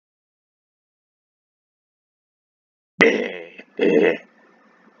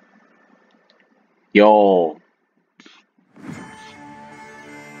Yo.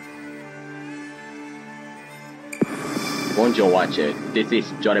 Bonjour watcher, this is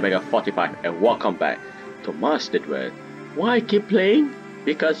JohnnyBanger 45 and welcome back to Master Duel. Why I keep playing?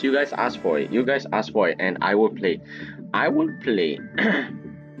 Because you guys asked for it. You guys asked for it and I will play. I will play.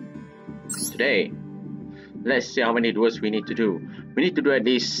 Today, let's see how many duels we need to do. We need to do at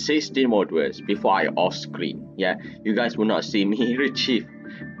least 16 more duels before I off screen. Yeah, you guys will not see me achieve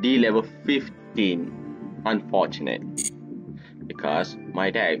D level 15. Unfortunate. Because my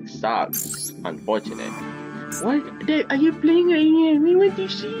deck sucks. Unfortunate. What deck are you playing right here? We want to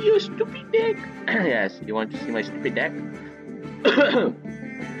see your stupid deck. Yes, you want to see my stupid deck?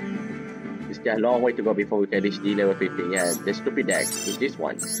 It's a long way to go before we can reach D level 15. Yeah, the stupid deck is this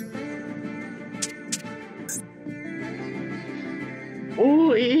one.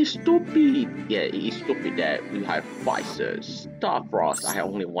 Oh, it is stupid. Yeah, it is stupid that we have Visors, Starfrost. I have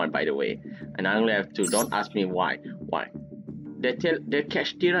only one, by the way, and I only have two. Don't ask me why. Why? The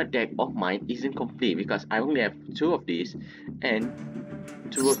Kashtira deck of mine isn't complete because I only have 2 of these and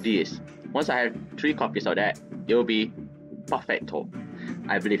 2 of these. Once I have 3 copies of that, it will be perfecto.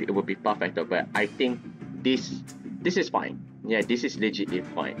 I believe it will be perfecto, but I think this is fine. Yeah, this is legitly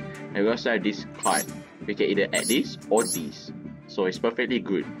fine. And we also have this card. We can either add this or this. So it's perfectly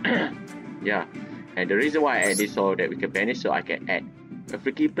good. Yeah. And the reason why I add this so that we can banish, so I can add a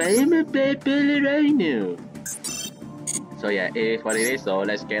freaking player right now. So yeah, it is what it is, so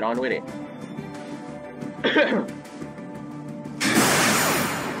let's get on with it.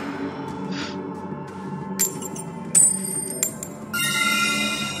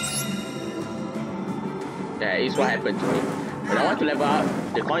 That is what happened to me. When I want to level up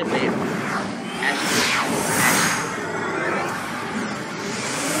the coin flip,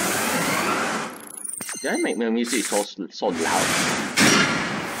 did I make my music so loud?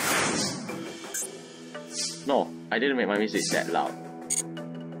 No, I didn't make my music that loud.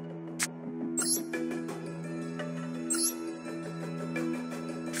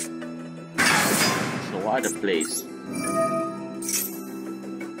 So what are the plays?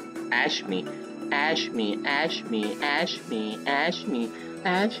 Ash me, ash me, ash me, ash me, ash me,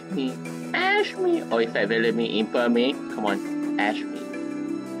 ash me, ash me. Oh, if I let me imper me, come on, ash me,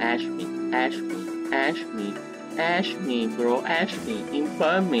 ash me, ash me. Ash me, ash me, bro, ash me,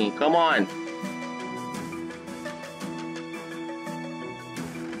 imper me, come on.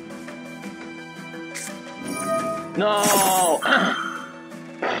 No!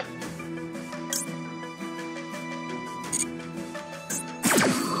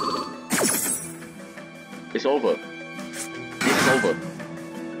 It's over. It's over.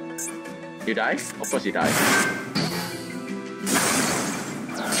 You die? Of course you die.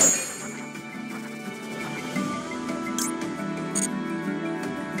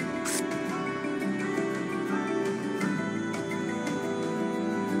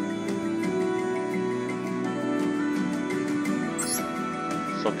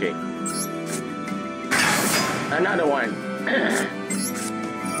 Okay. Another one.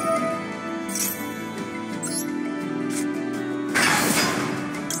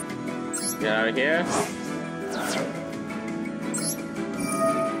 Get out of here.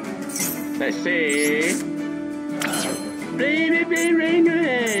 Let's see. Baby, rain your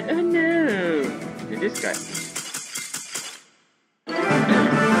head. Oh no. Is this guy?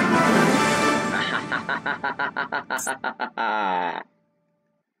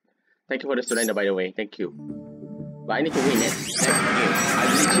 Thank you for the surrender, by the way. Thank you. But I need to win next game. I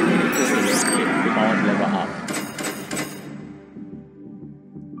literally need to win next game if I want to level up.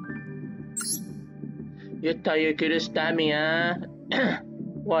 You thought you could stop me, huh?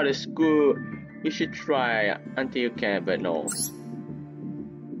 What a school. You should try until you can, but no.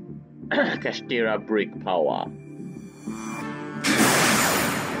 Kashtira brick power.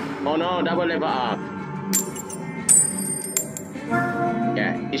 Oh no, double level up.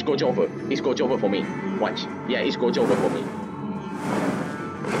 Yeah, it's goes over. It's goes over for me. Watch. Yeah, it's goes over for me.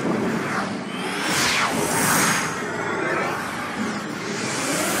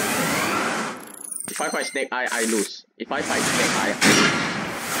 If I fight Snake Eye, I lose. If I fight Snake Eye, I lose.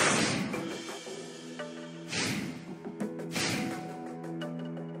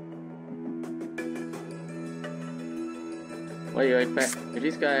 What do you expect? If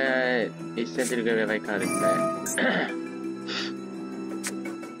this guy is sent to the grave, I can't expect.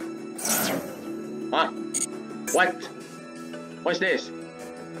 Huh? What? What's this?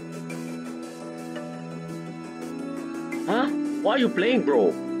 Huh? Why are you playing,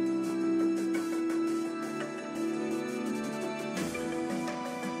 bro?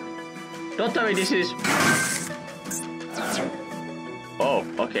 Don't tell me this is... Oh,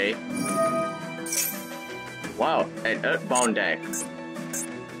 okay. Wow, an Earthbound deck.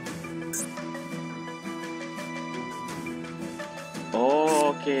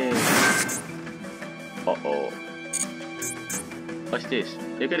 Okay. Uh-oh. What's this?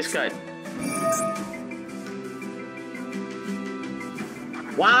 Look at this guy.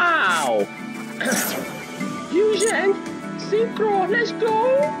 Wow! Fusion! Synchro! Let's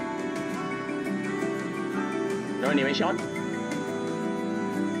go! No animation?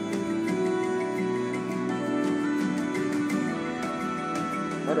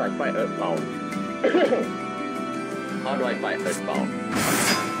 How do I fight Earthbound? How do I fight Earthbound?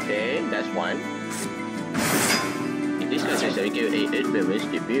 Okay, that's one. In this case, I give a Earthbound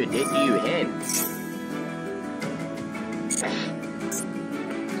to build it to your hand.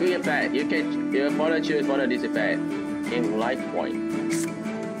 Quick effect. You can your opponent choose one of these effects. Gain life point.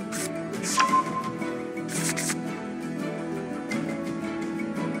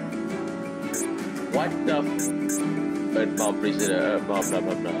 What the Earthbound prisoner, blah blah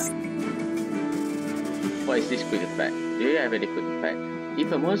blah blah. What is this quick effect? Do you have any quick effect?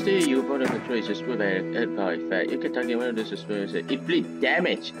 If a monster you opponent control is destroyed by an Earthbound effect, you can target one of those experiences. Inflict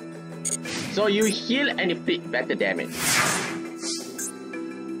damage. So you heal and inflict better damage.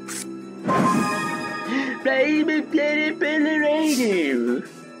 Baby, play the radio.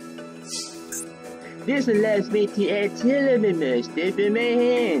 This allows me to add Tearlaments step in my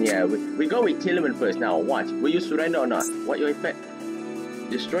hand. Yeah, we go with Tearlaments first now. Watch. Will you surrender or not? What your effect?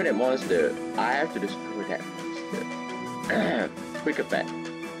 Destroy that monster. I have to destroy that monster. Quick effect.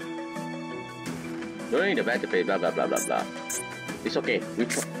 During the battle phase, blah blah blah blah blah. It's okay. We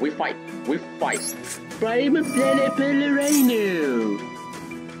fight. We fight. Prime planet Pellerino.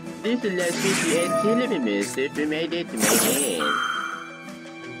 This allows me to add Tearlaments step in my hand.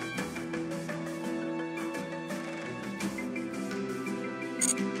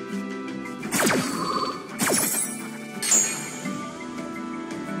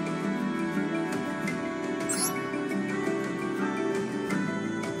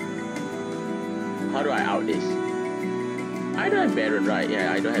 How do I out this? I don't have Baron, right?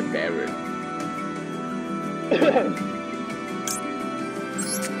 Yeah, I don't have Baron.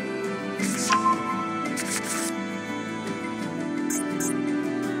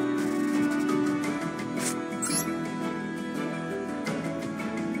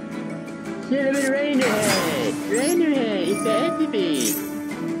 Rainer, it's the enemy.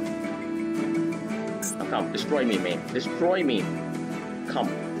 Oh, come, destroy me, man. Destroy me. Come.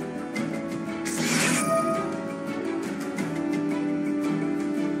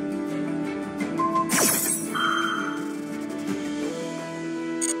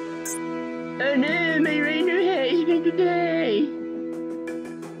 Oh no, my Rainer is going to die.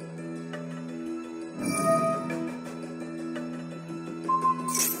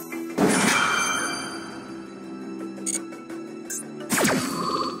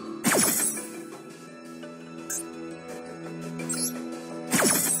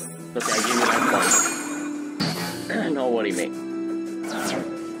 Okay, I give you that one. No worry, mate.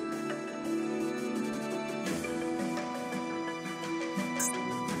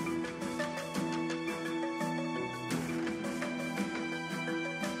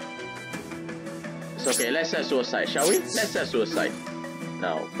 It's okay, let's set suicide, shall we? Let's set suicide.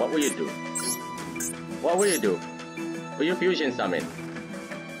 Now, what will you do? What will you do? Will you fusion summon?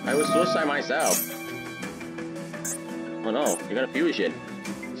 I will suicide myself. Oh no, you're gonna fusion.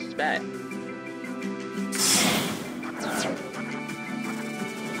 This is bad.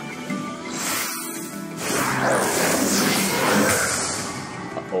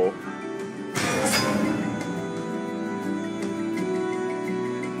 Uh-oh.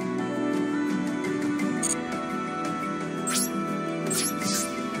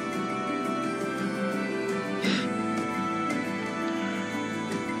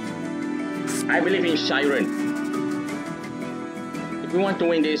 I believe in Shiren. If we want to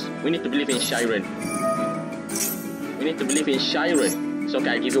win this, we need to believe in Shiren. We need to believe in Shiren. It's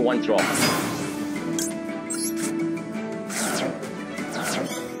okay, I give you one drop.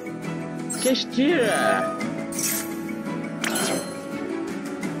 Kashtira!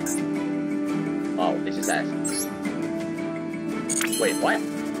 Oh, this is ass. Wait, what?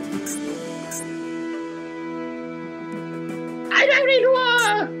 I don't need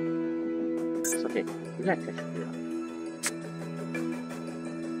war! It's okay, we got Kashtira.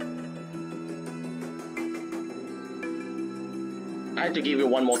 I have to give you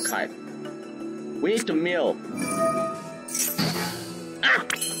one more card. We need to mill. Ah!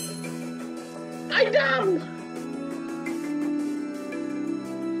 I dumb!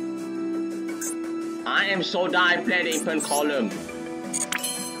 I am so die playing the infant column.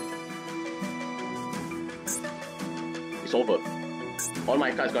 It's over. All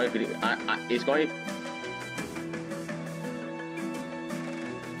my cards going to it's going.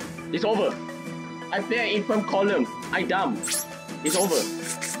 It's over. I play an infirm column. I dumb. It's over.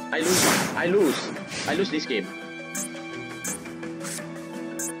 I lose. I lose. I lose this game.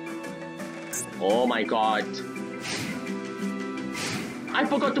 Oh my god. I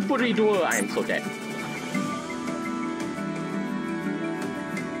forgot to put redoer. I am so dead.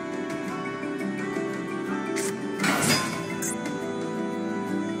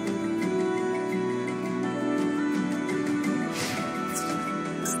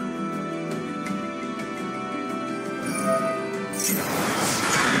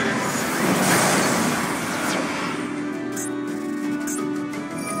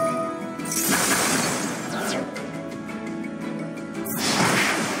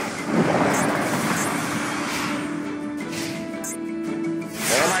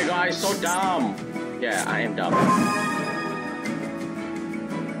 So dumb. Yeah, I am dumb.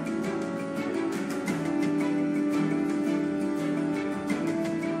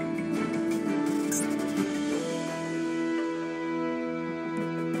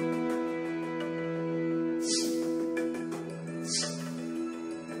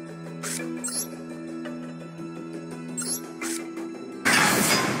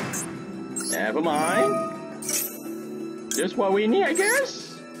 Never mind. Just what we need, I guess.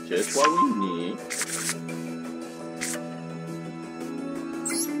 Just what we need.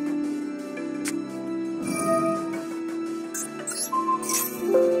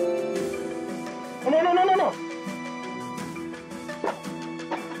 Oh, no, no, no, no, no.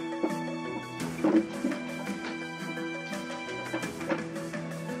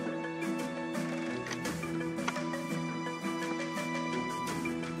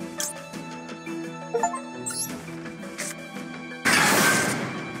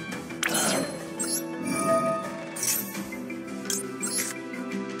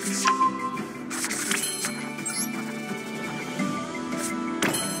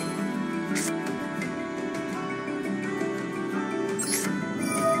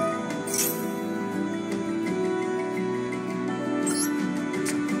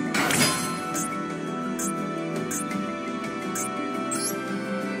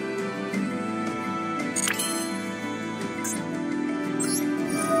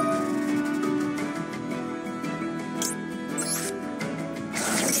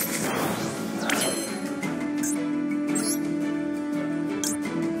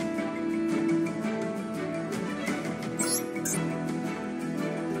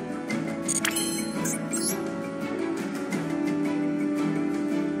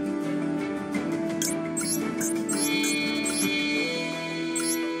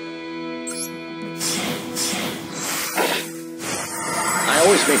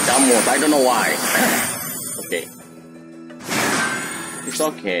 Make dumb moves. I don't know why. Okay. It's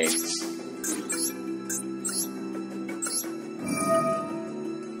okay.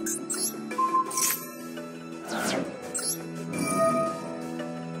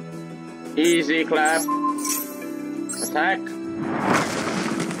 Easy clap. Attack.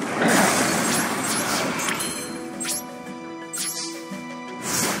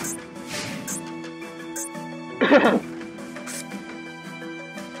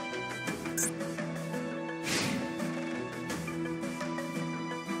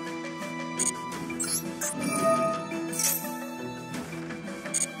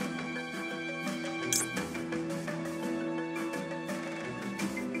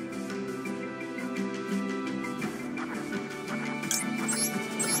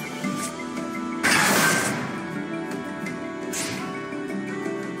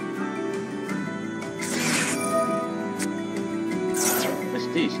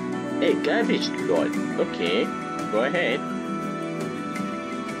 Hey, garbage god. Okay, go ahead.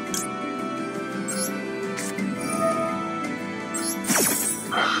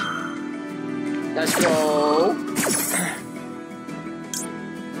 Let's go.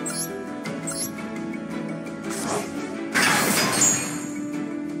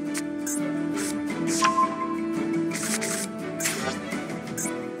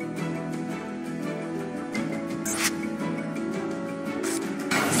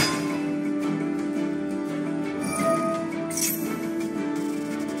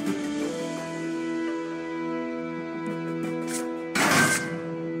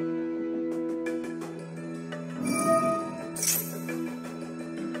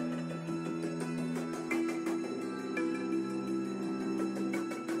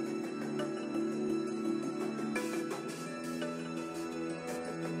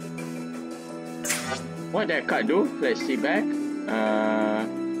 What that card do? Let's see back.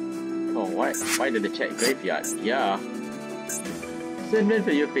 Oh, why did the check graveyard? Yeah. Send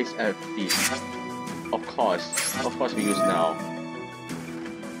for your face feast. Of course we use now.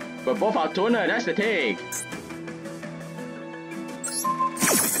 But both are toner, that's the thing.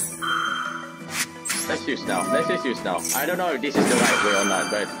 Let's use now. Let's just use now. I don't know if this is the right way or not,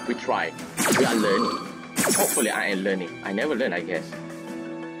 but we try. We are learning. Hopefully I am learning. I never learn, I guess.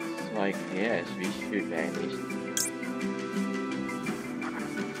 So I guess we should vanish.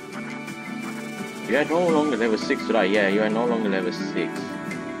 You are no longer level 6, right? Yeah, you are no longer level 6.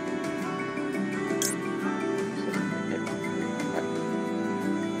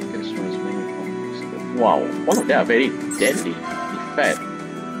 Wow, all of them are very deadly. Effect.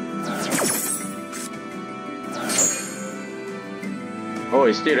 Oh,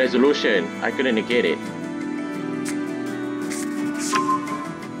 it's still resolution. I couldn't negate it.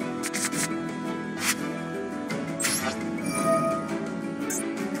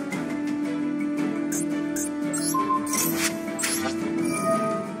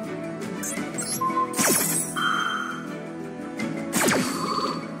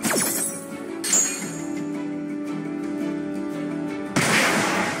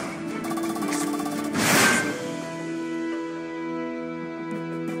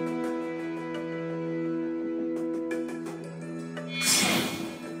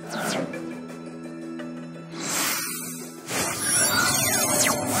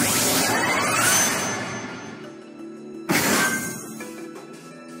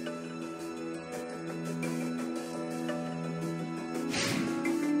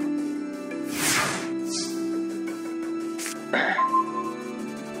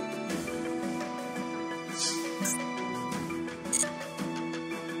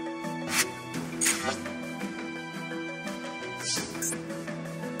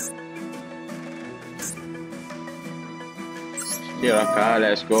 Here,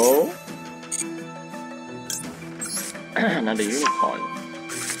 let's go. Another unicorn.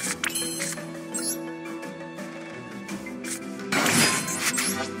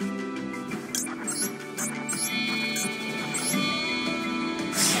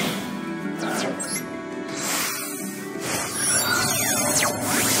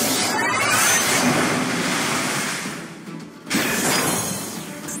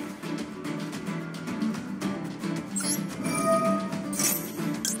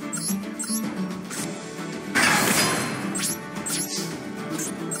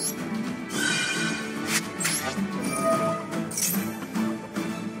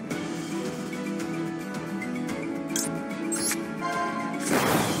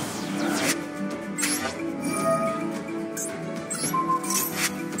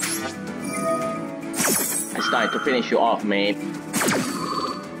 To finish you off, mate.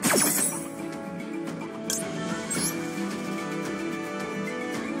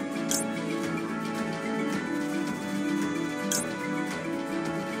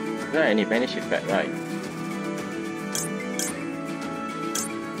 Is there any vanish effect, right?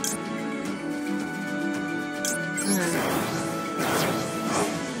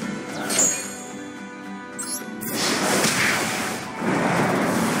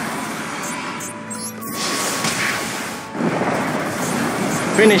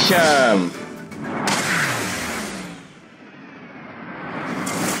 Finish him!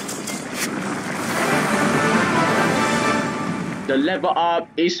 The level up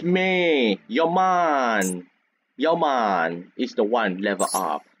is me! Your man! Your man is the one level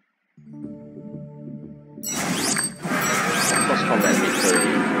up. First combat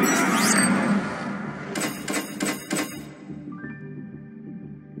victory.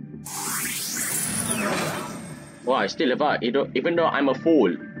 Wow, I still level up, even though I'm a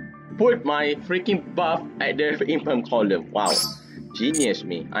fool. Put my freaking buff at the imperm column. Wow. Genius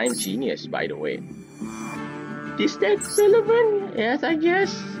me. I'm genius, by the way. Is that relevant? Yes, I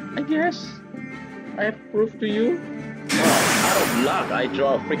guess. I have proof to you. Oh, out of luck, I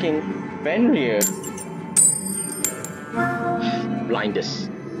draw a freaking Fenrir. Blindness.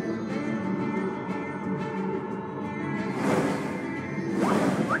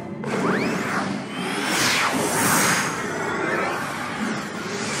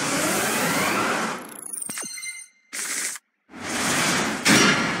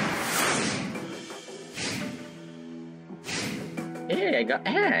 Hey, I got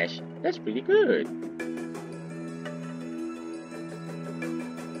Ash. That's pretty good.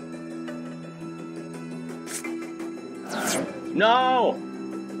 No!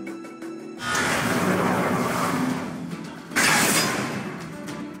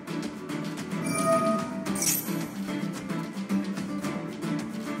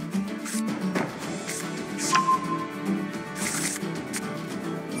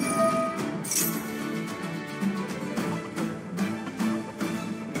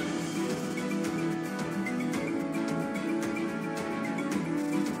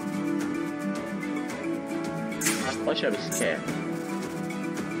 Why should I be scared?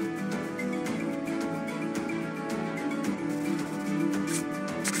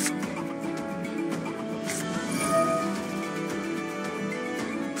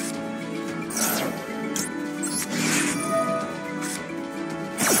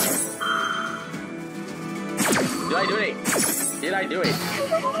 Did I do it? Did I do it?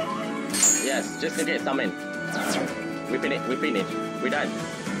 Yes, just in case, summon. We finish, we're done.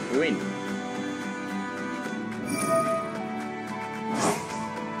 We win.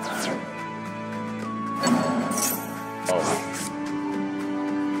 Oh.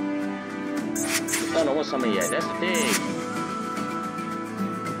 It's not almost summon yet, that's the thing.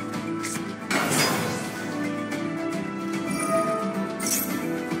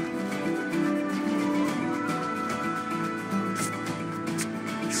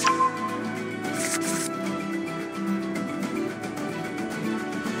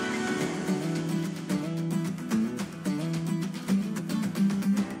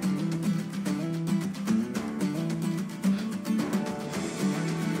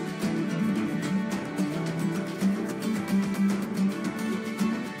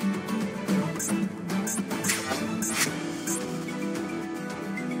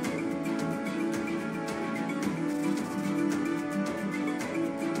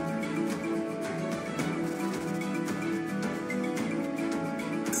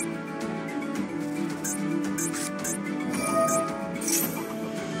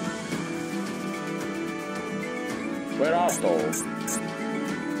 Where are those?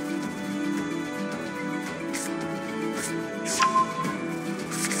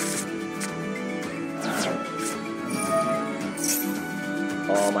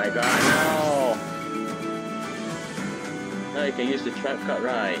 Oh my god, no! Now you can use the trap card,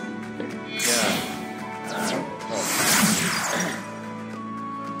 right? Yeah. Oh.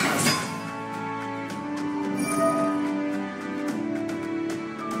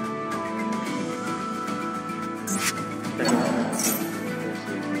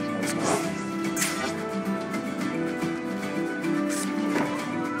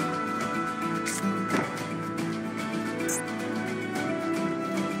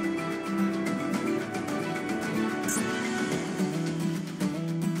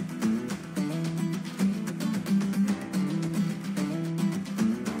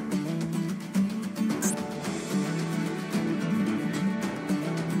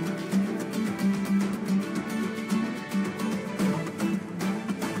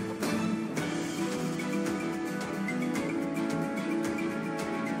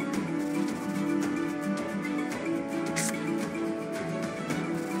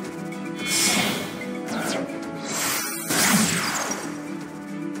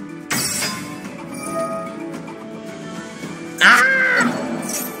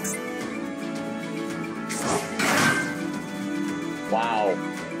 Wow.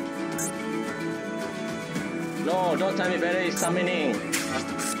 No, don't tell me better is summoning.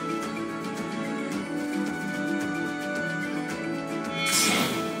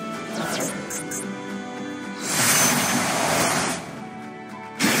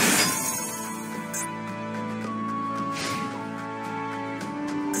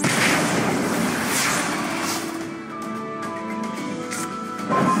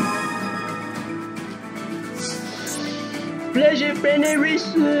 Pleasure penny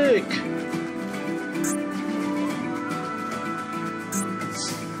research.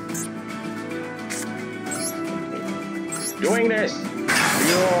 Doing this.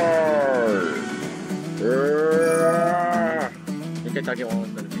 You can target one.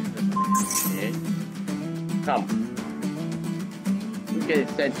 Okay. Come. You can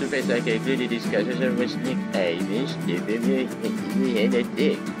send to face like a greedy discussion with Nick Avish. In a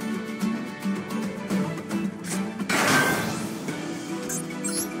dick.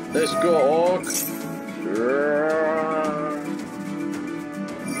 Let's go, Orc.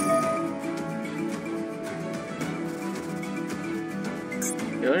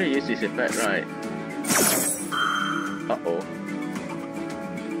 You only use this effect, right? Uh-oh.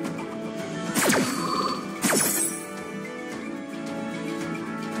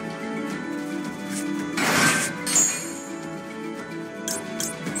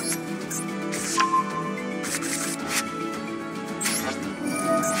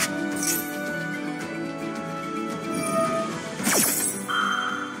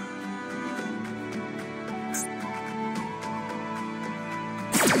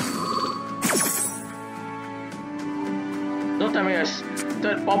 Don't tell me a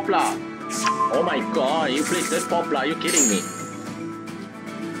third poplar. Oh my god, you played third poplar, are you kidding me?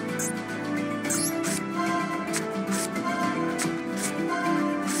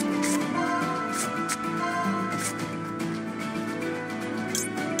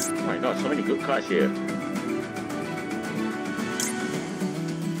 god, so many good cards here.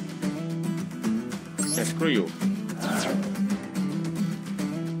 Yeah, screw you.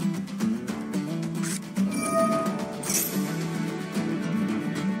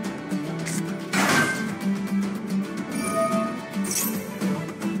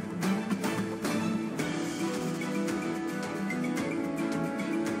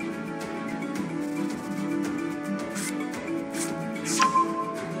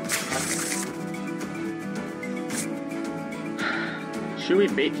 Should we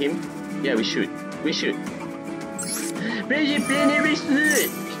bait him? Yeah, we should. We should.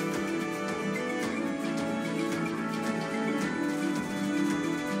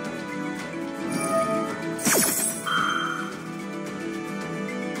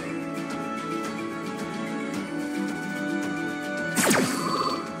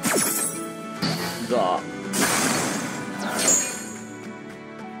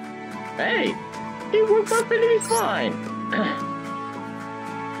 Hey, it worked perfectly fine.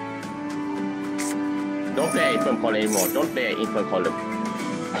 Don't play infant column anymore. Don't play infant column.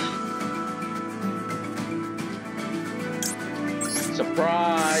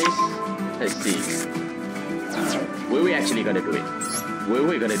 Surprise! Let's see. Were we actually gonna do it? Were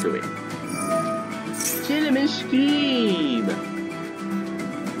we gonna do it? Tearlaments scream!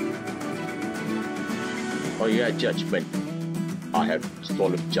 Oh, you got judgment. I have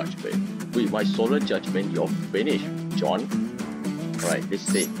solar judgment. With my solar judgment, you're finished, John. Alright, this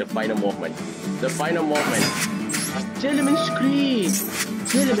is it. The final movement. The final movement. Tearlaments scream!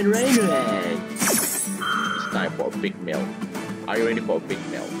 Tearlaments rain. It's time for a big meal. Are you ready for a big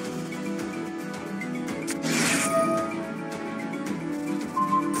meal?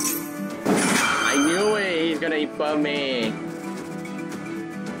 I knew it! He's gonna infer me!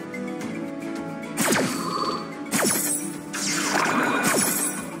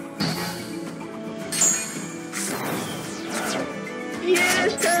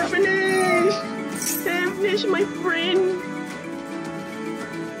 Yes, Stephanie! Stephanie, my friend!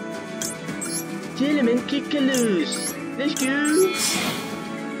 Tearlaments kick loose! Let's go!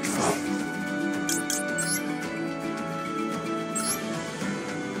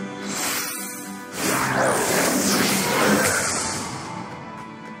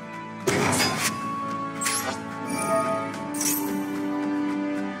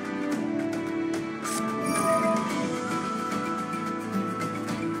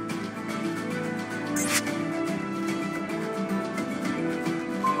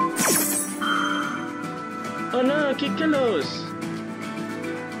 Oh no, kick loose!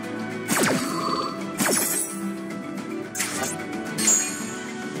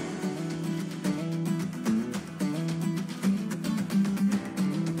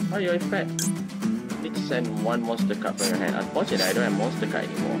 Oh, you're in fact. Need to send one monster card from your hand. Unfortunately, I don't have monster card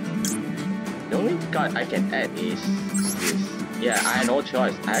anymore. The only card I can add is this. Yeah, I had no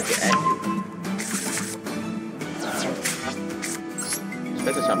choice. I have to add you.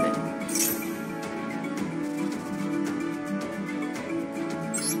 Special summon.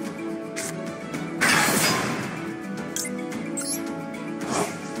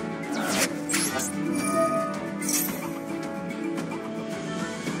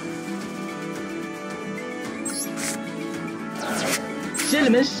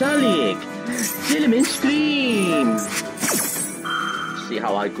 Tearlaments Salik! Tearlaments Scream! See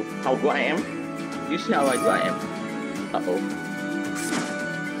how good I am? You see how good I am? Uh-oh.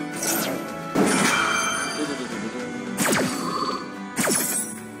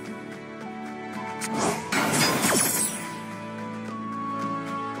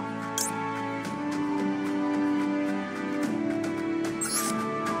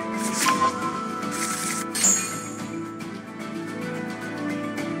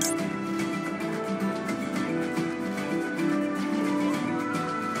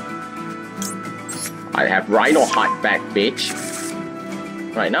 I have Rhino Heart back, bitch.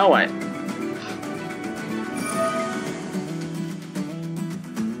 Right, now what?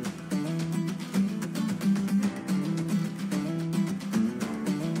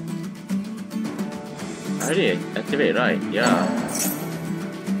 I did activate, right? Yeah.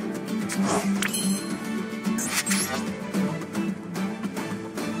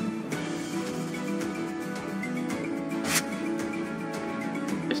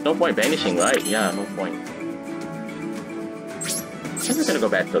 No point banishing, right? Yeah, no point. I'm just gonna go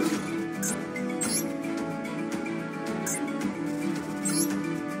back to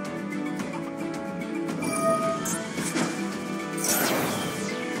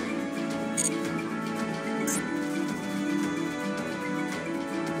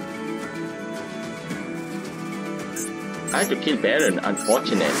I had to kill Baron,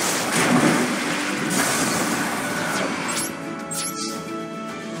 unfortunate.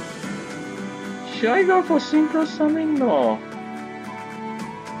 Should I go for synchro summon? No.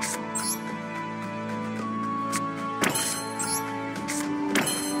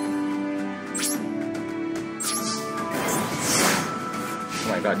 Oh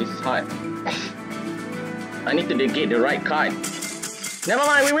my god, this is hard. I need to get the right card. Never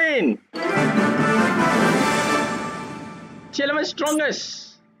mind, we win! Tearlaments strongest!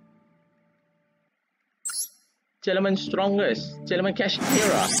 Tearlaments strongest. Tearlaments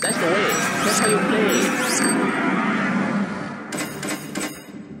Kashtira. That's the way. That's how you play.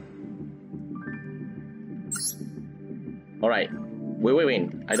 Alright. We will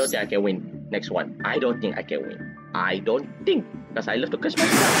win. I don't think I can win. Next one. I don't think I can win. I don't think. Because I love to curse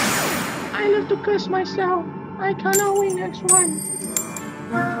myself. I love to curse myself. I cannot win next one.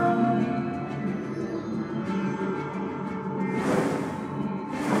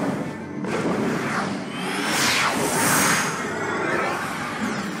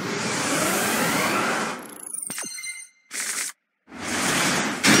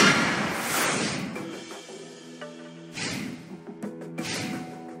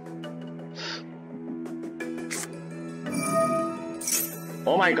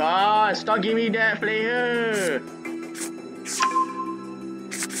 Oh my god, stop giving me that player!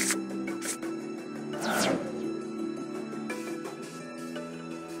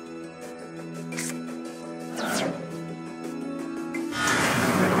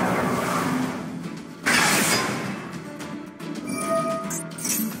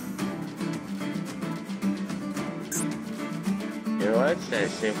 You know what?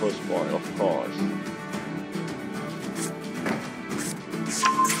 That's simple sport, of course.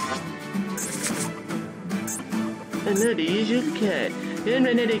 Another usual cat. Then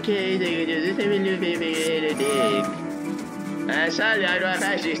another cat, they just have a little baby and a dick. And sadly, I don't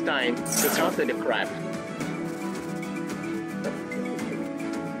have this time to counter the crap.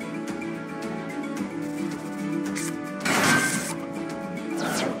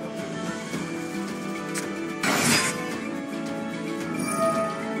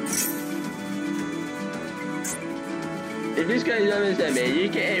 If this guy is on the you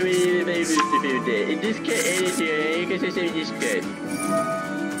can't really be if this cat is here, you can say this cat.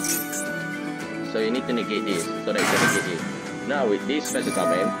 So you need to negate this, so that you can negate this. Now with this special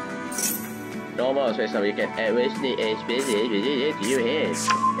summon, normal special summon, you can always need a special to your hand.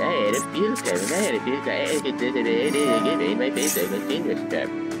 I had a feel cap, I had a feel cap, I could do it, give me my face, I continuous cap.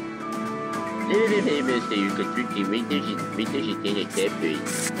 Little famous that you could trick the winter in a cap page.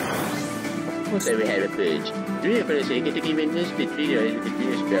 Of course I will have a purge. Do you ever say you get to give in this between your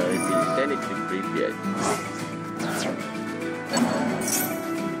spell and send it to the graveyard?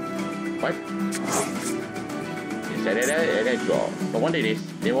 What? Is that a draw? No wonder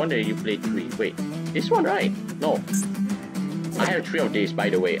they wonder you played 3. Wait, this one right? No. I have 3 of these by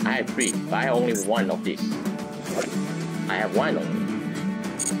the way. I have 3, but I have only 1 of this. I have 1 only.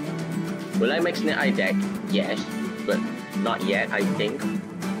 Will I make Snake Eye deck? Yes, but not yet I think.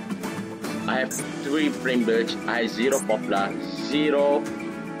 I have 3 Flame Birch, I have 0 Poplar, 0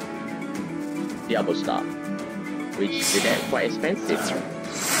 Diablo Star, which is quite expensive,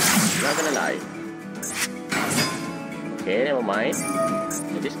 not gonna lie. Okay, never mind.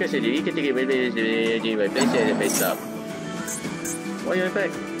 In this case, you can take it with the face up. What your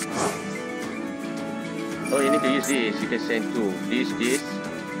effect? Oh, you need to use this, you can send 2. This,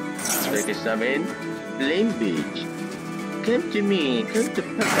 so you can summon Flame Birch. Come to me, come to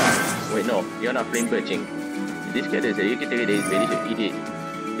Papa. Wait, no, you're not flame birching. This character, you can take it as vanish or eat it.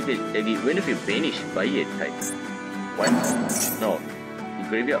 You can take it when if you vanish by it type. What? No. The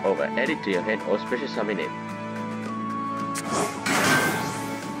graveyard over, add it to your hand or special summon it.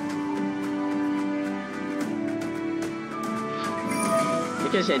 You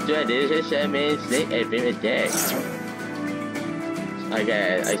can send 2 additional summons, then add them attack.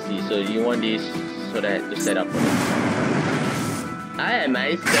 I see, so you want this so that to set up for it. I have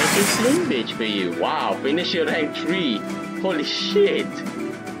my special Flame Birch for you. Wow, finish your rank 3. Holy shit.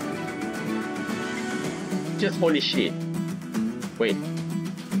 Just holy shit. Wait.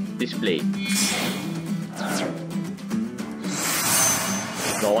 Display.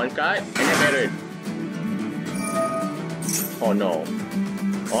 No 1 card and a Baron. Oh no.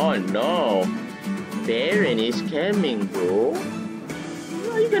 Oh no. Baron is coming, bro.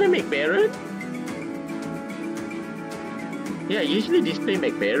 Are you gonna make Baron? Yeah, usually display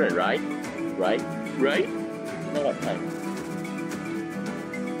make Baron, right? Right? No, what time?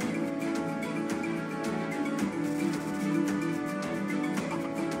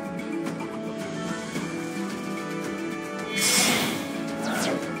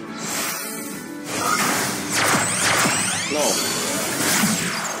 No.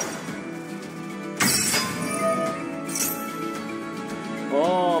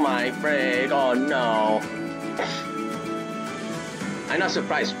 Oh my friend, oh no. I'm not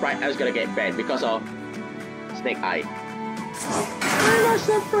surprised Sprite is gonna get banned because of Snake Eye. I'm not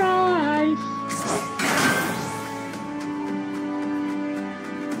surprised.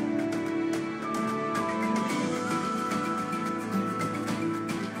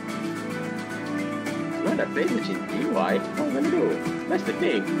 Not a play machine UI. What am I gonna do? That's the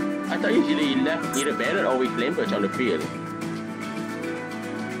thing. I thought usually you left either Baron or with Flame Birch on the field.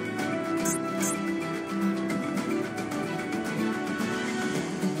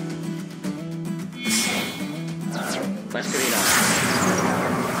 Kashtira.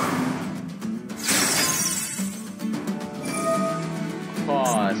 Of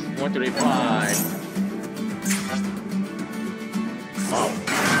course, want to revive. Oh,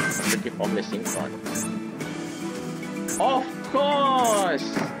 looking for missing one. Of course!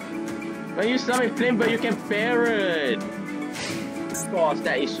 When you summon Flame Bird, you can pair it. Of course,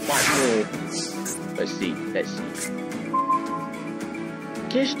 that is smart move. Let's see.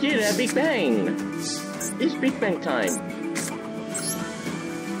 Kashtira, Big Bang! It's Big Bang time.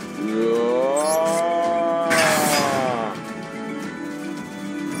 Yeah.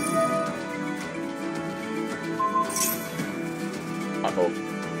 Uh-oh.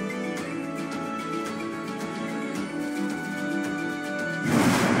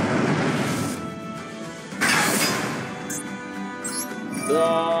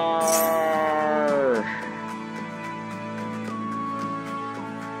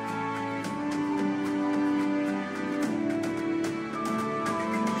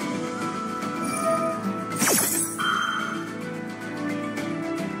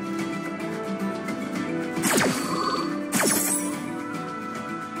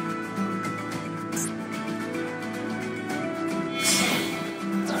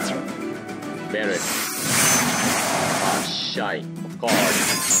 Barret. Ah, shite. Of course.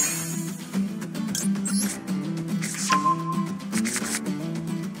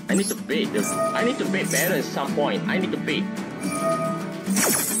 I need to bait. I need to bait Barret at some point. I need to bait.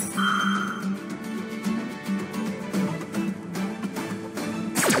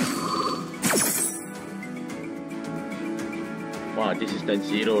 Wow, this is turn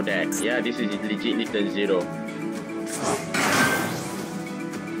 0 deck. Yeah, this is legitly turn 0.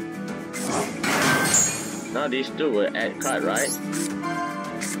 Now these two will add card, right?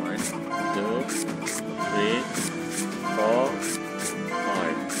 1, 2, 3, 4,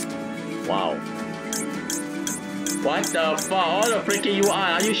 5. Wow. What the fuck? All the freaking you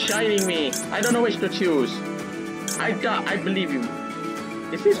are you shining me? I don't know which to choose. I believe you.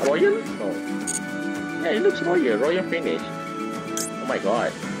 Is this royal? No. Yeah, it looks royal. Royal finish. Oh my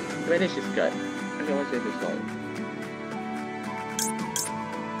god. Finish is cut. Okay, what's this called?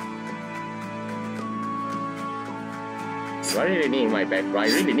 I really need my back. I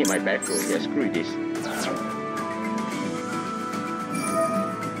really need my back row. Yeah, screw this.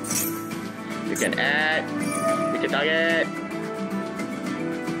 You can add. You can target.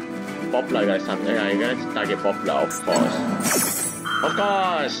 Poplar, guys. I'm gonna target Poplar, of course. Of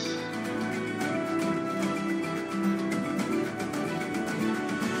course.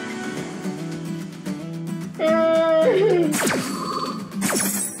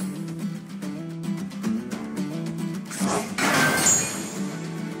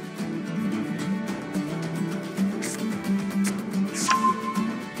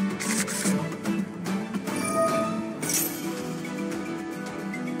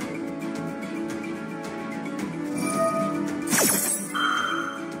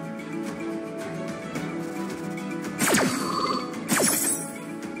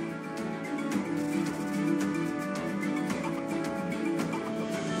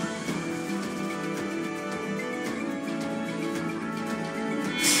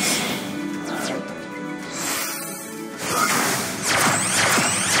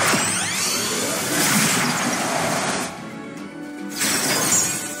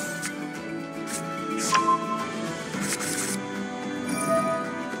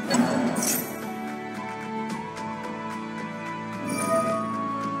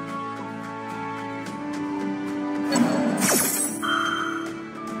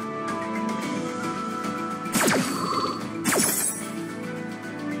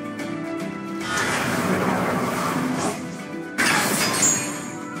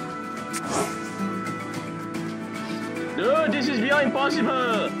 Dude, this is beyond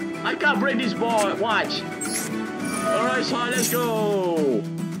impossible. I can't break this board. Watch. Alright, so let's go.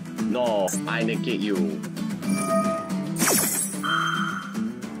 No, I negate you.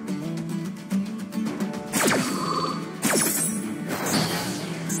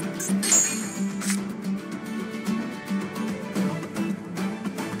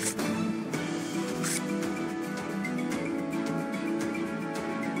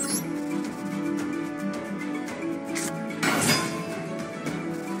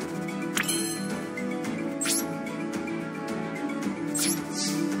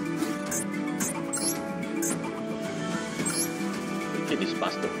 this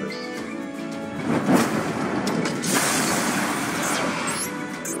bastard first.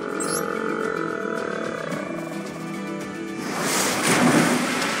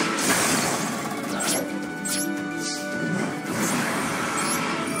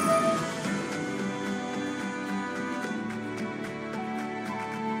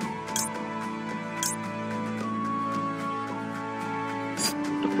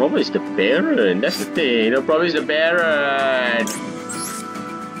 The problem is the Baron, that's the thing. The problem is the Baron.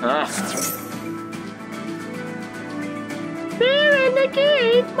 Baron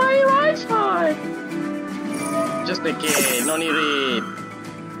again, my right side. Just again, no need it.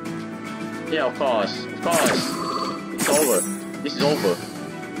 Yeah, of course, of course. It's over. This is over.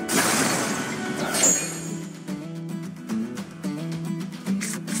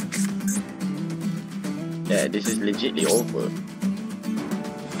 Yeah, this is legitly over.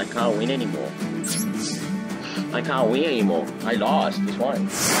 I can't win anymore. I can't win anymore. I lost this one.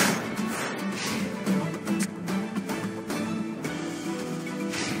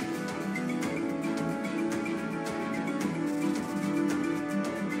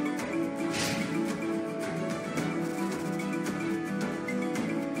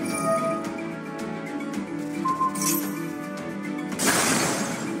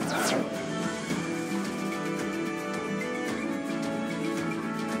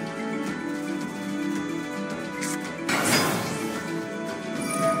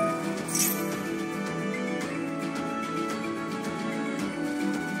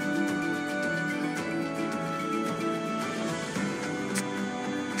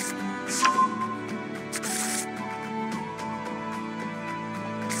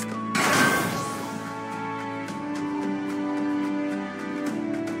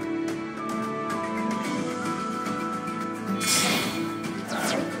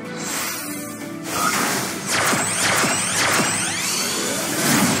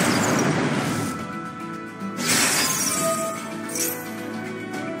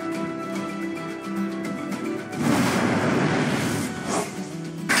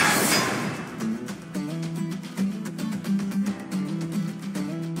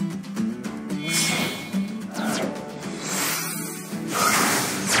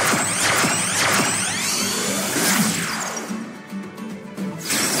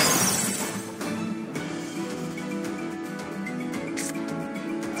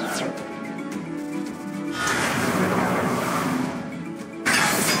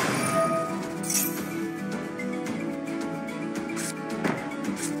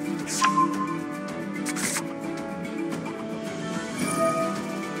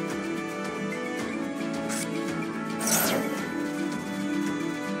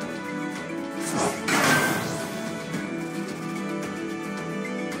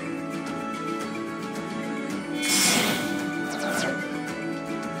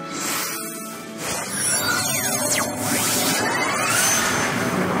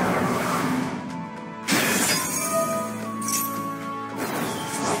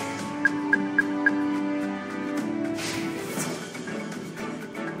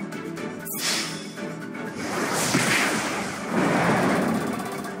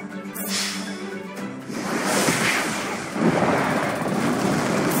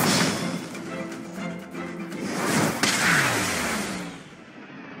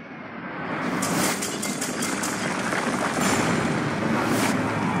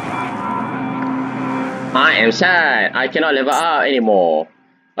 I am sad. I cannot level up anymore.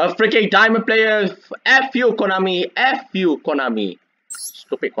 A freaking diamond player. F you, Konami. F you, Konami.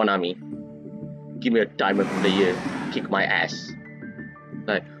 Stupid Konami. Give me a diamond player. Kick my ass.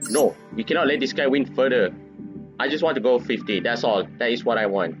 Like, no, we cannot let this guy win further. I just want to go 50. That's all. That is what I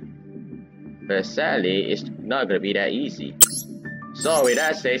want. But sadly, it's not gonna be that easy. So with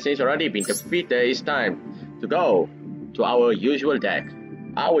that said, since already been defeated, it's time to go to our usual deck.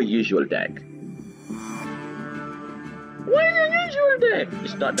 Our usual deck. What is the usual deck?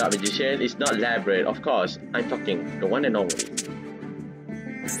 It's not Dark Magician, it's not Labyrinth, of course. I'm talking the one and only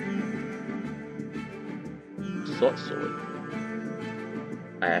Swordsoul.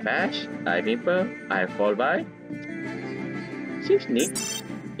 I have Ash, I have Imper, I have Fall By. Seems neat.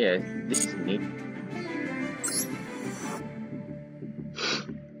 Yeah, this is neat.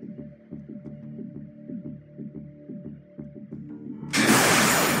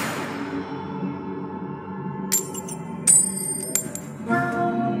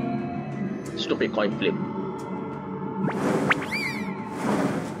 Stupid coin flip.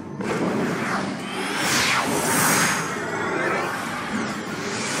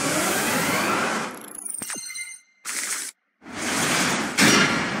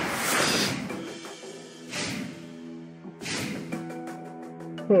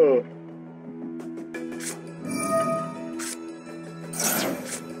 Oh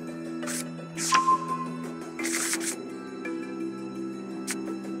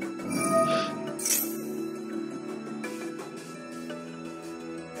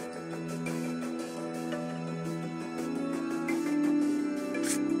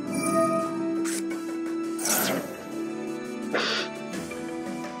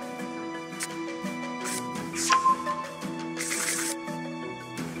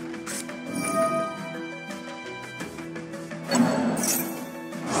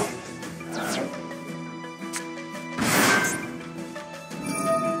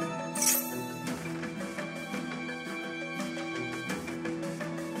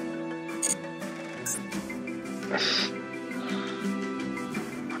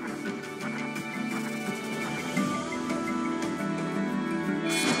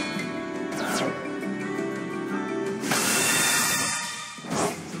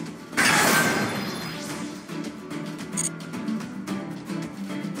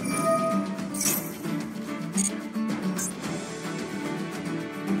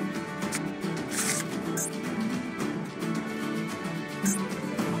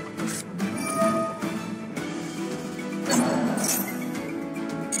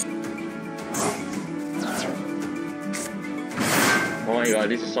my god,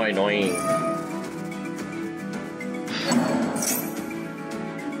 this is so annoying.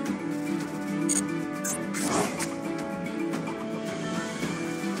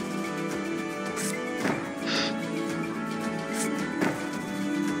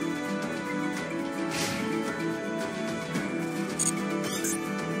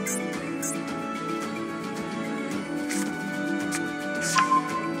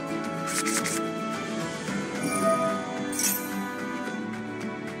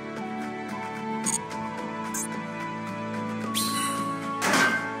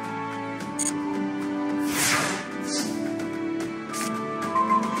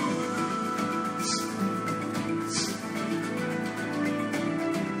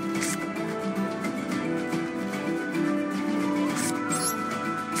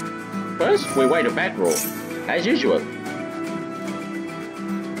 First, we wait a back row, as usual.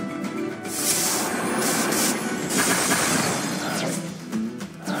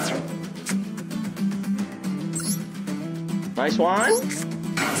 Nice one.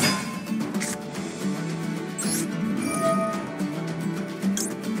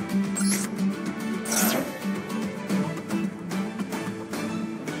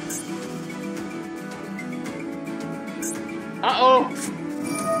 Uh-oh.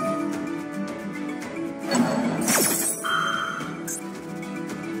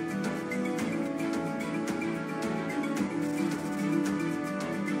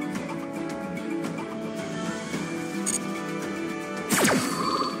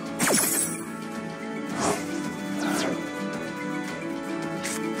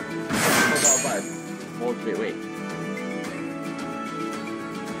 Wait.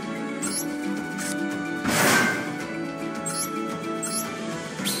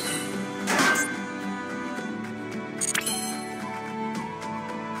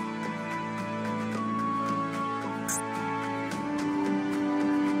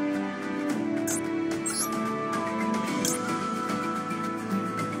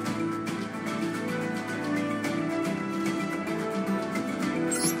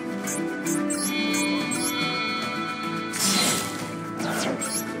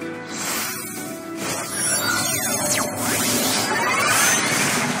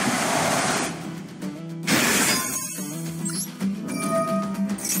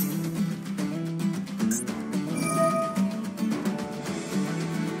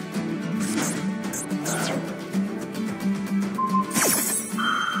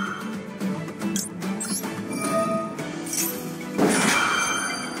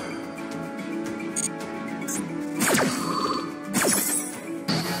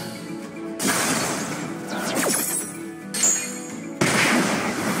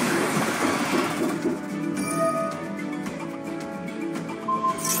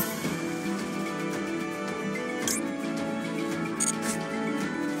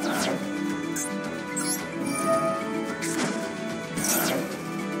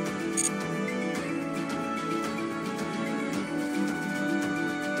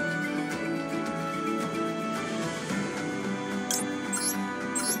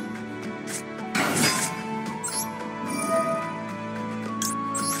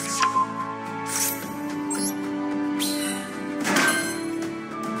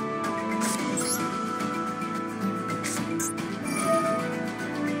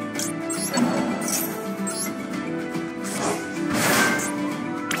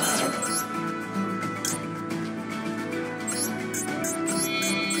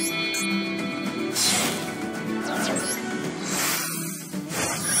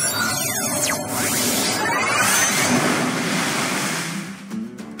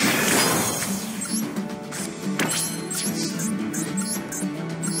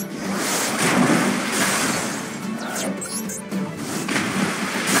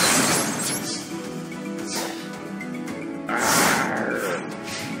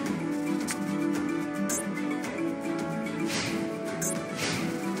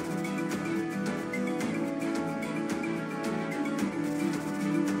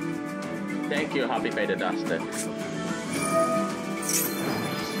 Thank you, Happy Feather Duster.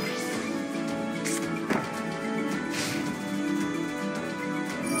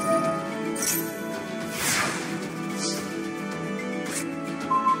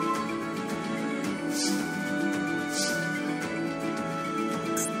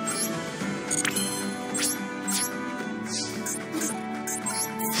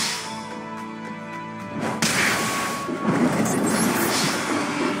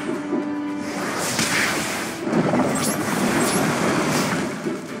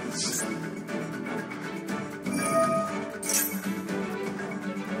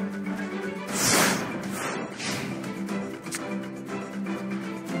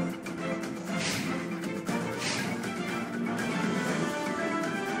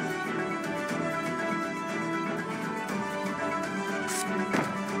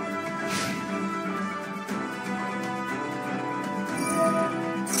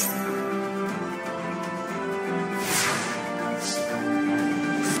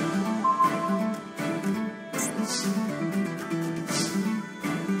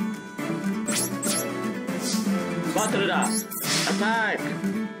 Kashtira, attack!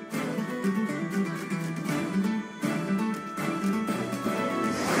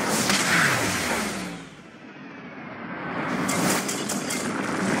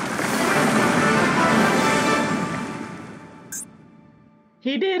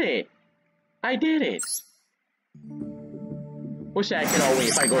 He did it! I did it! Who said I cannot win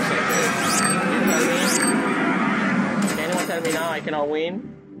if I go second? You tell me? Can anyone tell me now I cannot win?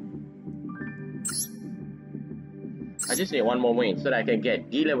 I just need one more win so that I can get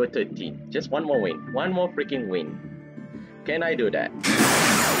D level 13. Just one more win. One more freaking win. Can I do that?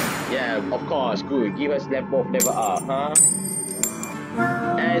 Yeah, of course. Good. Give us both level up, huh?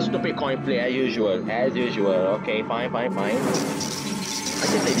 And stupid coin play as usual. As usual. Okay, fine. I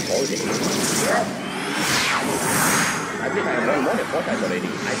can play this all day. I think I have won more than 4 times already.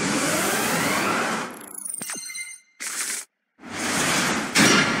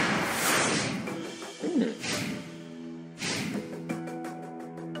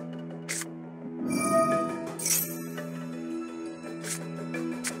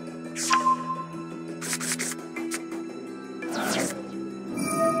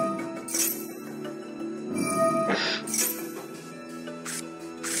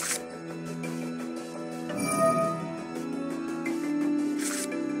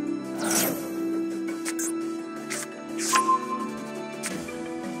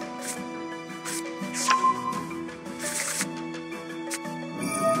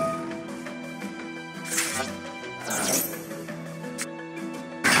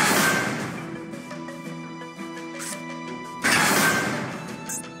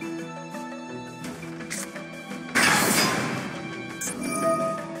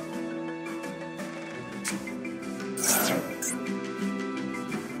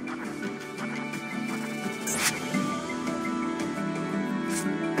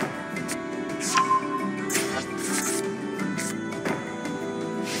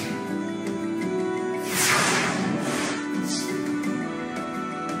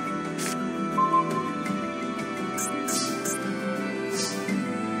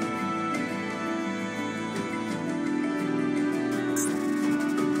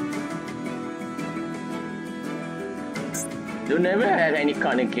 You never had any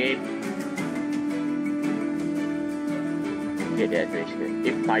kind of gate. Okay, that's very good.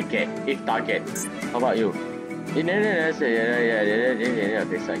 If target. How about you? Okay,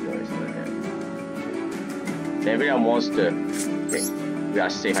 so yours. Then we are monster. Okay, we are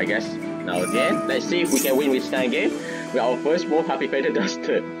safe, I guess. Now again, let's see if we can win with stand game. We are our first move, Happy Feather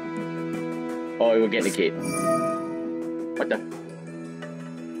Duster. Or we will get the gate. What the?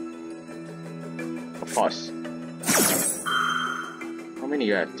 Of course. How many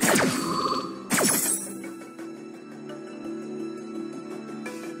you have? 10.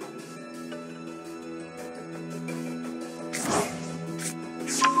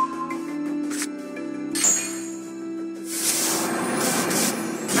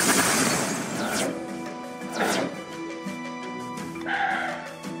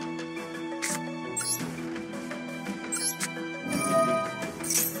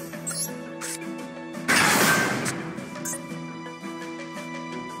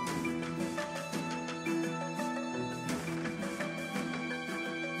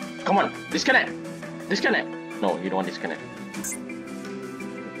 Come on, disconnect! Disconnect! No, you don't want disconnect.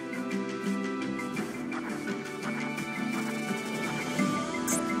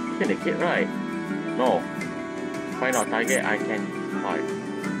 Can they get right? No. Find out target, I can fight.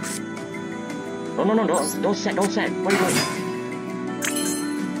 No, don't set, Where are you going?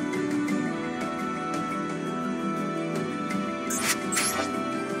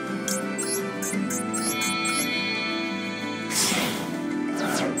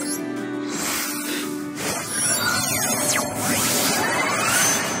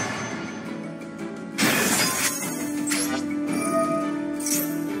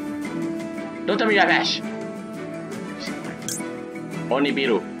 Don't tell me you have Ash. Only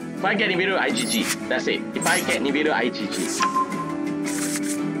Nibiru. If I get Nibiru, I GG. That's it. If I get Nibiru, I GG.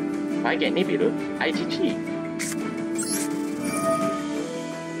 If I get Nibiru, I GG.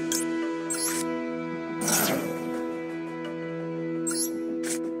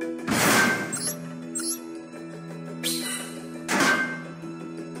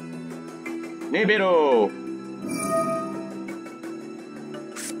 Nibiru!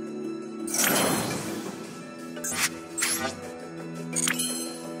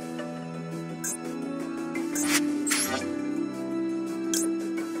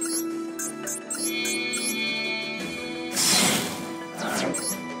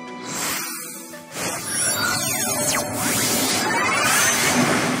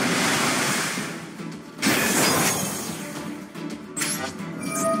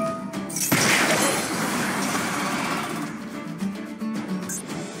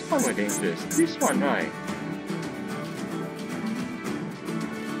 This one, right?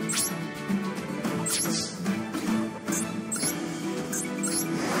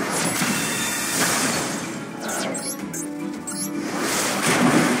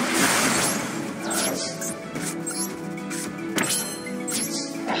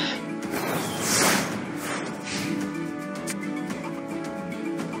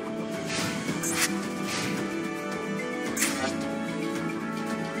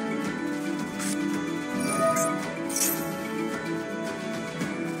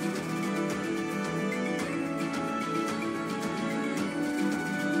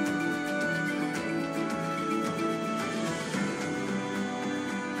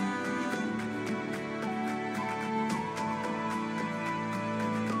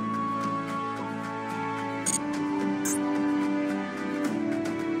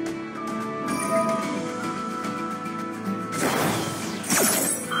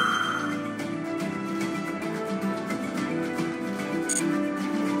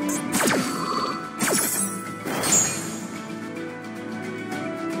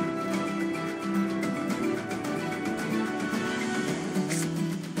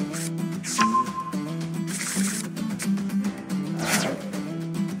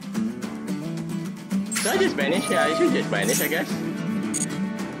 Should I just banish? Yeah, I should just banish, I guess.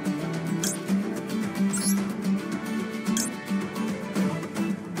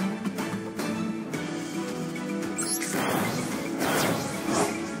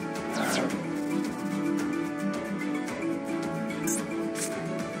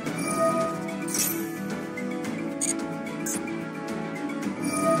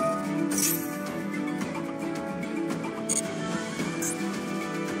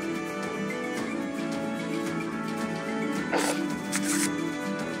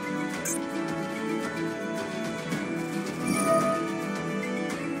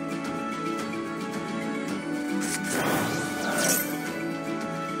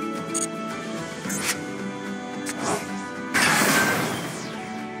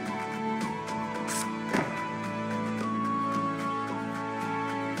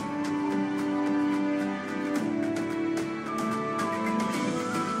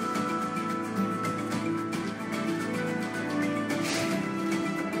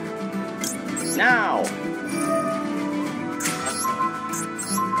 Now!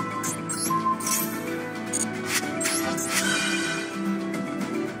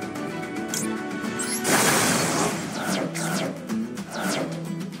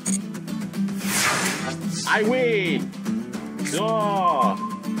 I win! Oh!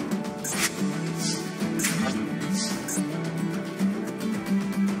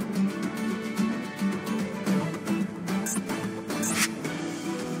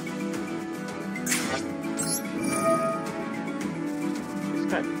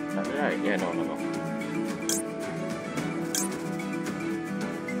 Yeah, no.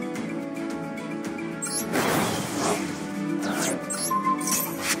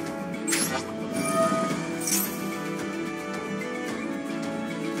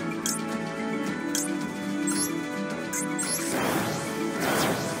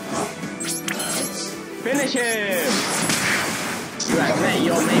 Finish him! You have met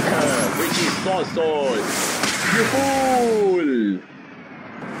your maker, which is Swordsoul. You fool!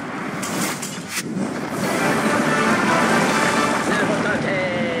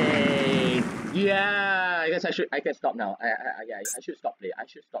 Yeah, I guess I can stop now. I should stop play. I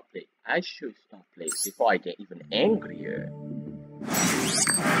should stop play before I get even angrier.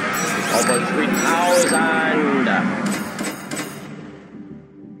 Over 3,000.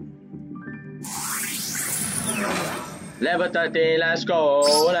 Level 13, let's go.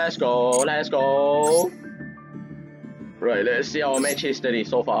 Right, let's see our match history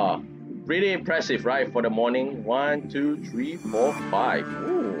so far. pretty impressive, right? For the morning. 1, 2, 3, 4, 5.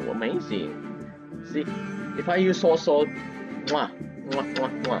 Ooh, amazing. See, if I use Swordsoul, mwah, mwah,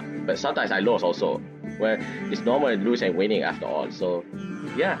 mwah, mwah. But sometimes I lose also. Well, it's normal lose and winning after all. So,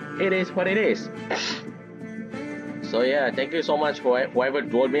 yeah, it is what it is. So yeah, thank you so much for whoever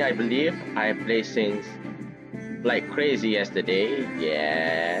told me. I believe I played since like crazy yesterday.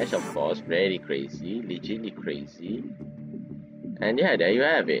 Yes, of course, very crazy, legitimately crazy. And yeah, there you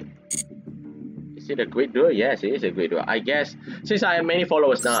have it. Is it a great duel? Yes, it is a great duel. I guess since I have many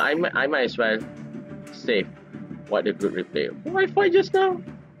followers now, I might as well save what a good replay. Who I fight just now?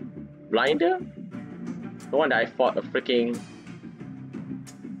 Blinder? The one that I fought a freaking...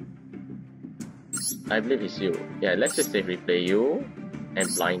 I believe it's you. Yeah, let's just save replay you and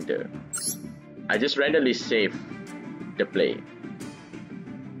Blinder. I just randomly save the play.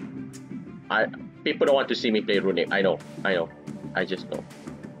 People don't want to see me play Runic. I know. I just know.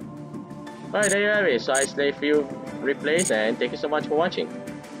 Alright, there you have it. So I save few replays and thank you so much for watching.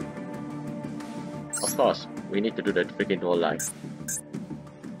 Of course, we need to do the freaking duel live.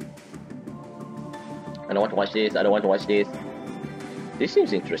 I don't want to watch this. I don't want to watch this. This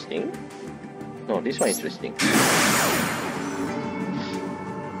seems interesting. No, this one interesting.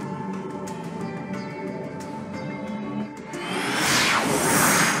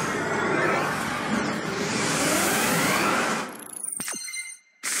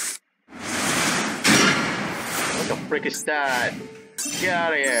 What the frick is that? Get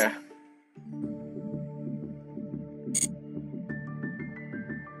out of here.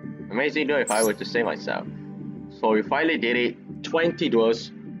 Amazing duel if I were to say myself. So we finally did it. 20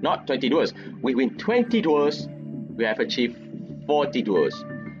 duels. Not 20 duels. We win 20 duels. We have achieved 40 duels.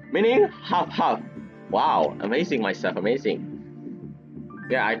 Meaning half. Wow. Amazing myself. Amazing.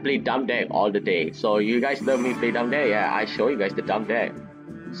 Yeah, I play dumb deck all the day. So you guys love me play dumb deck? Yeah, I show you guys the dumb deck.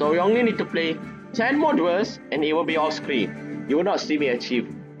 So we only need to play 10 more duels and it will be off screen. You will not see me achieve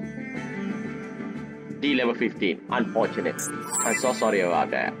D level 15. Unfortunate. I'm so sorry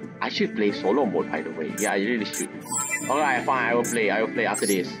about that. I should play solo mode by the way. Yeah, I really should. Alright, fine, I will play after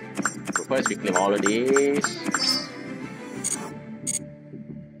this. But first we claim all of this.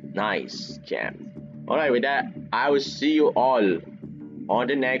 Nice jam. Alright, with that, I will see you all on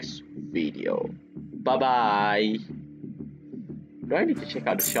the next video. Bye bye. Do I need to check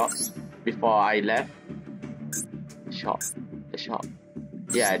out the shop before I left? The shop.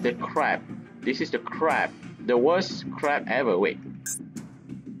 Yeah, the crab. This is the crab. The worst crab ever. Wait.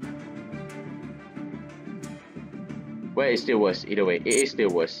 Well, it's still worse. Either way, it is still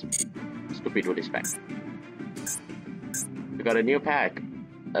worse. Stupid Duelist pack. We got a new pack.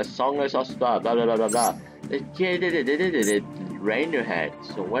 A Songless of Star. Blah blah blah blah blah. Rainer head.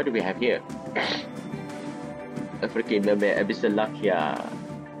 So what do we have here? A freaking Abyssalakia.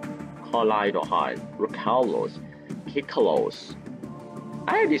 Collidohide. Rucalos. Kikalos.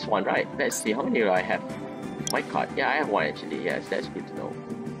 I have this one, right? Let's see, how many do I have? My card. Yeah, I have one actually. Yes, that's good to know.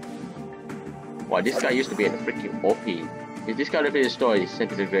 Wow, this guy used to be in a freaking OP. If this guy left in the store, he's sent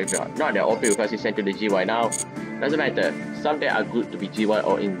to the graveyard. Not that OP because he's sent to the GY now. Doesn't matter. Some days are good to be GY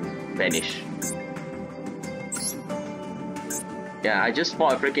or in Vanish. Yeah, I just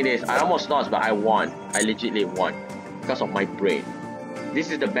fought a freaking ace. I almost lost, but I won. I legitimately won. Because of my brain. This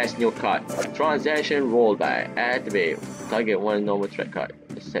is the best new card. Transaction rollback. Activate. Target one normal threat card.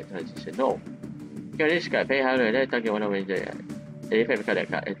 Set transition. No. Okay, this card. Pay higher. Let target one normal effect card. That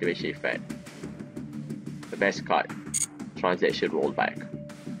card. Activation effect. The best card. Transaction rollback.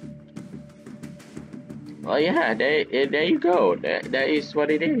 Oh yeah, there you go. That is what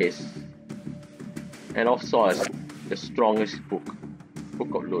it is. And of course, the strongest book.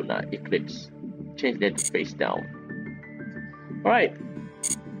 Book of Luna. Eclipse. Change that to face down. Alright.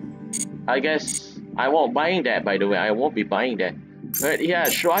 I guess I won't buying that, by the way. I won't be buying that. But yeah,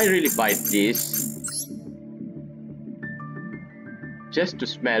 should I really buy this? Just to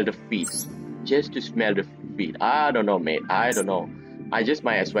smell the feet. Just to smell the feet. I don't know, mate. I don't know. I just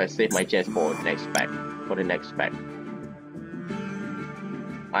might as well save my chance for the next pack.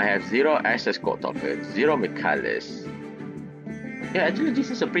 I have 0 access code token, 0 Michaelis. Yeah, actually this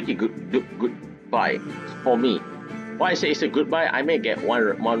is a pretty good buy for me. Why I say it's a good buy, I may get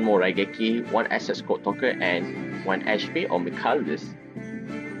one more Raigeki, 1 access code token and 1 HP or Michaelis.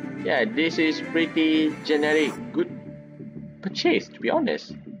 Yeah, this is pretty generic good purchase, to be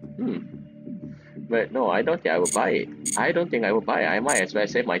honest. But no, I don't think I will buy it. I might as well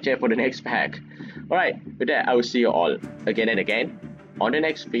save my chance for the next pack. Alright, with that, I will see you all again and again on the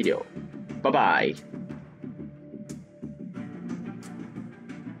next video. Bye bye.